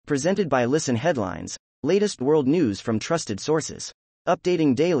Presented by Listen Headlines, latest world news from trusted sources.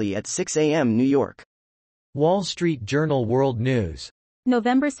 Updating daily at 6 a.m. New York. Wall Street Journal World News.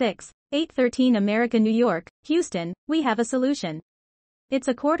 November 6, 8:13 America, New York, Houston, we have a solution. It's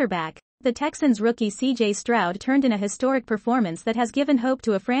a quarterback. The Texans rookie C.J. Stroud turned in a historic performance that has given hope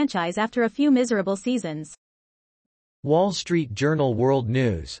to a franchise after a few miserable seasons. Wall Street Journal World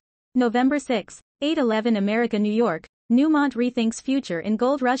News. November 6, 8:11 America, New York, Newmont rethinks future in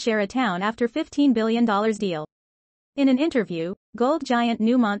gold rush era town after $15 billion deal. In an interview, gold giant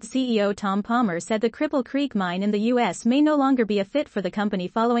Newmont CEO Tom Palmer said the Cripple Creek mine in the U.S. may no longer be a fit for the company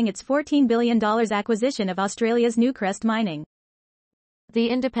following its $14 billion acquisition of Australia's Newcrest Mining. The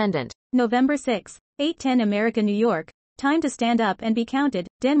Independent. November 6, 8:10 America, New York, time to stand up and be counted,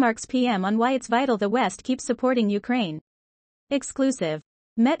 Denmark's PM on why it's vital the West keeps supporting Ukraine. Exclusive.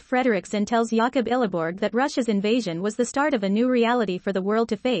 Mette Frederiksen tells Jakob Illeborg that Russia's invasion was the start of a new reality for the world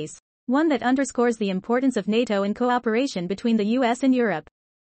to face, one that underscores the importance of NATO and cooperation between the U.S. and Europe.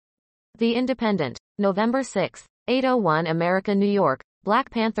 The Independent. November 6, 8:01 America, New York, Black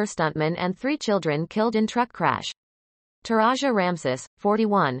Panther stuntman and 3 children killed in truck crash. Taraja Ramses,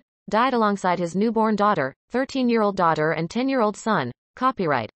 41, died alongside his newborn daughter, 13-year-old daughter and 10-year-old son.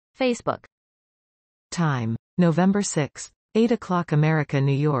 Copyright. Facebook. Time. November 6, 8 o'clock America,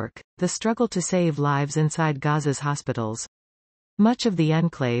 New York, the struggle to save lives inside Gaza's hospitals. Much of the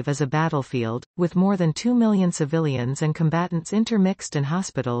enclave is a battlefield, with more than 2 million civilians and combatants intermixed and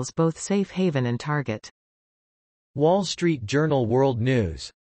hospitals both safe haven and target. Wall Street Journal World News.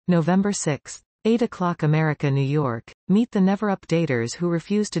 November 6, 8 o'clock America, New York, meet the never-updaters who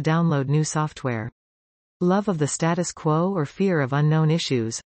refuse to download new software. Love of the status quo or fear of unknown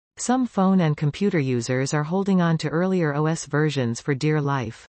issues? Some phone and computer users are holding on to earlier OS versions for dear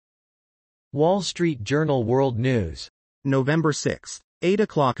life. Wall Street Journal World News. November 6, 8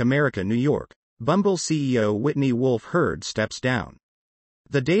 o'clock America, New York, Bumble CEO Whitney Wolfe Herd steps down.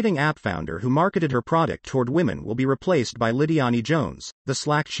 The dating app founder who marketed her product toward women will be replaced by Lidiane Jones, the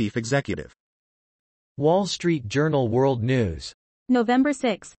Slack chief executive. Wall Street Journal World News. November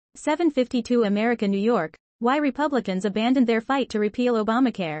 6, 7:52 America, New York, why Republicans abandoned their fight to repeal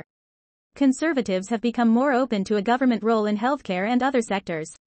Obamacare. Conservatives have become more open to a government role in healthcare and other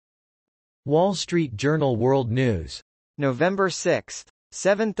sectors. Wall Street Journal World News. November 6,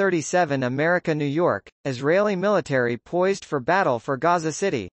 7:37 America, New York, Israeli military poised for battle for Gaza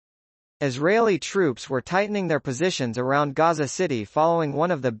City. Israeli troops were tightening their positions around Gaza City following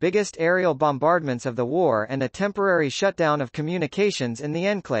one of the biggest aerial bombardments of the war and a temporary shutdown of communications in the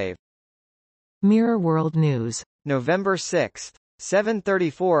enclave. Mirror World News. November 6,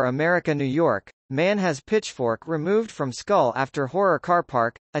 7:34 America, New York, man has pitchfork removed from skull after horror car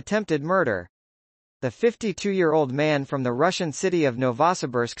park, attempted murder. The 52-year-old man from the Russian city of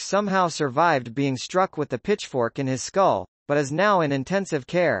Novosibirsk somehow survived being struck with the pitchfork in his skull, but is now in intensive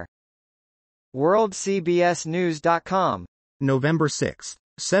care. WorldCBSNews.com. November 6,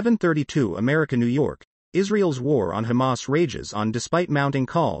 7:32 America, New York, Israel's war on Hamas rages on despite mounting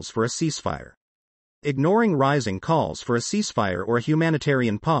calls for a ceasefire. Ignoring rising calls for a ceasefire or a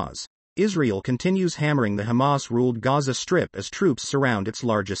humanitarian pause, Israel continues hammering the Hamas-ruled Gaza Strip as troops surround its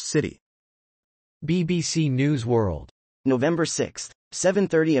largest city. BBC News World. November 6,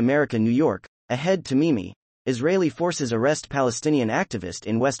 7:30 America, New York, ahead Tamimi, Israeli forces arrest Palestinian activist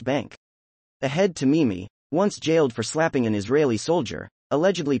in West Bank. Ahead Tamimi, once jailed for slapping an Israeli soldier,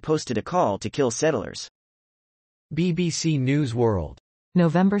 allegedly posted a call to kill settlers. BBC News World.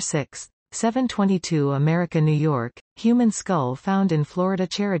 November 6, 7:22 America, New York, human skull found in Florida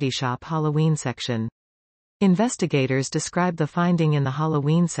charity shop Halloween section. Investigators describe the finding in the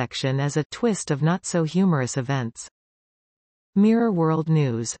Halloween section as a twist of not-so-humorous events. Mirror World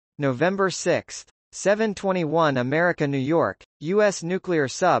News. November 6, 7:21 America, New York, U.S. nuclear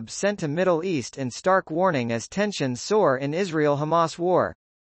sub sent to Middle East in stark warning as tensions soar in Israel-Hamas war.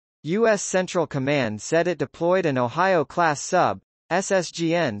 U.S. Central Command said it deployed an Ohio-class sub,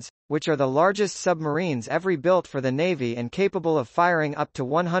 SSGNs, which are the largest submarines ever built for the Navy and capable of firing up to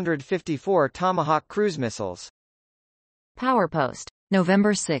 154 Tomahawk cruise missiles. PowerPost.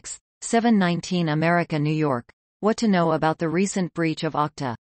 November 6, 7:19 America, New York, what to know about the recent breach of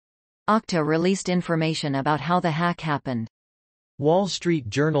Okta. Okta released information about how the hack happened. Wall Street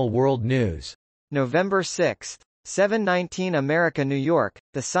Journal World News. November 6, 7:19 America, New York,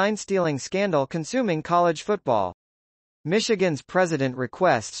 the sign-stealing scandal consuming college football. Michigan's president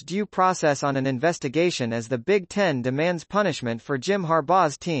requests due process on an investigation as the Big Ten demands punishment for Jim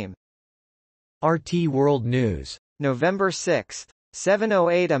Harbaugh's team. RT World News. November 6,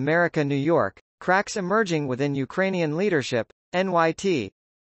 7:08 America, New York, cracks emerging within Ukrainian leadership, NYT.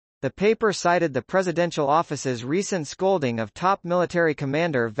 The paper cited the presidential office's recent scolding of top military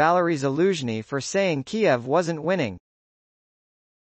commander Valery Zaluzhny for saying Kiev wasn't winning.